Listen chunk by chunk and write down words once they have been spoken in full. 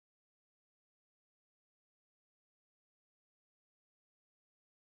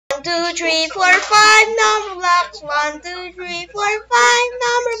1, 2, 3, 4, 5 number blocks. 1, 2, 3, 4, 5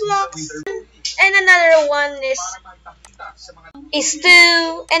 number blocks. And another one is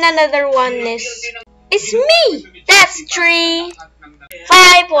 2. And another one is me. That's 3.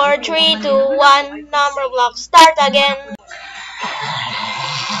 5, 4, 3, 2, 1 number block. Start again.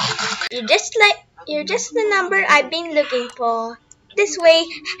 You're just the number I've been looking for. This way.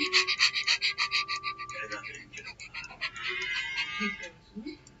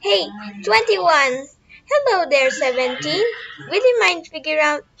 Hey, 21. Hello there, 17. Will you mind figuring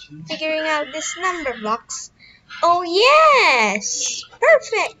out this number blocks? Oh yes!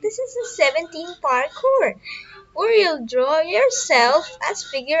 Perfect! This is a 17 parkour, where you'll draw yourself as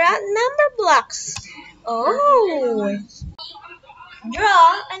figure out number blocks. Oh!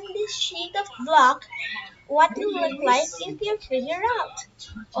 Draw on this sheet of block what it will look like if you figure out.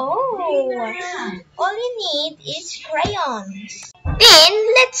 Oh! All you need is crayons. Then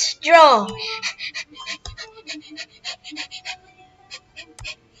let's draw.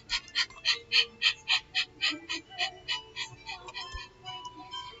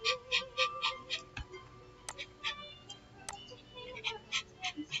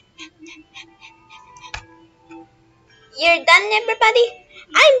 You're done, everybody?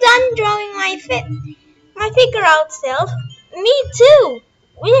 I'm done drawing my figure out self. Me too.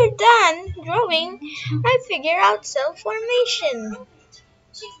 We're done drawing my figure out self formation.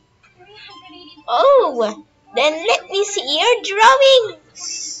 Oh, then let me see your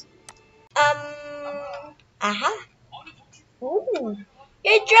drawings. Ooh,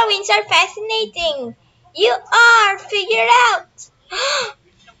 your drawings are fascinating. You are figured out.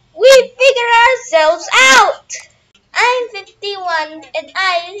 We figure ourselves out. I'm 51 and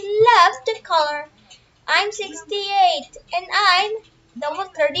I love to color. I'm 68 and I'm double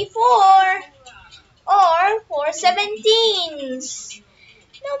 34 or 4 17s.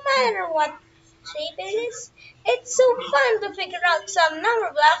 No matter what shape it is, it's so fun to figure out some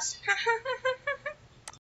number blocks.